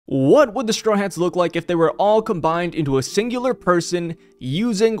What would the Straw Hats look like if they were all combined into a singular person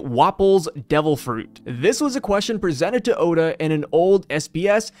using Wapple's Devil Fruit? This was a question presented to Oda in an old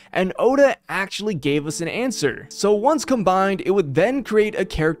SPS, and Oda actually gave us an answer. So once combined, it would then create a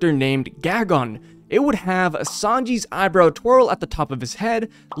character named Gagon. It would have Sanji's eyebrow twirl at the top of his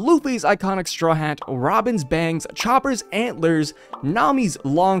head, Luffy's iconic straw hat, Robin's bangs, Chopper's antlers, Nami's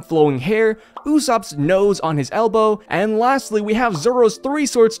long flowing hair, Usopp's nose on his elbow, and lastly we have Zoro's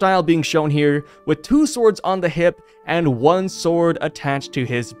 3-sword style being shown here, with 2 swords on the hip and 1 sword attached to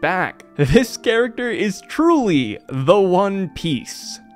his back. This character is truly the One Piece.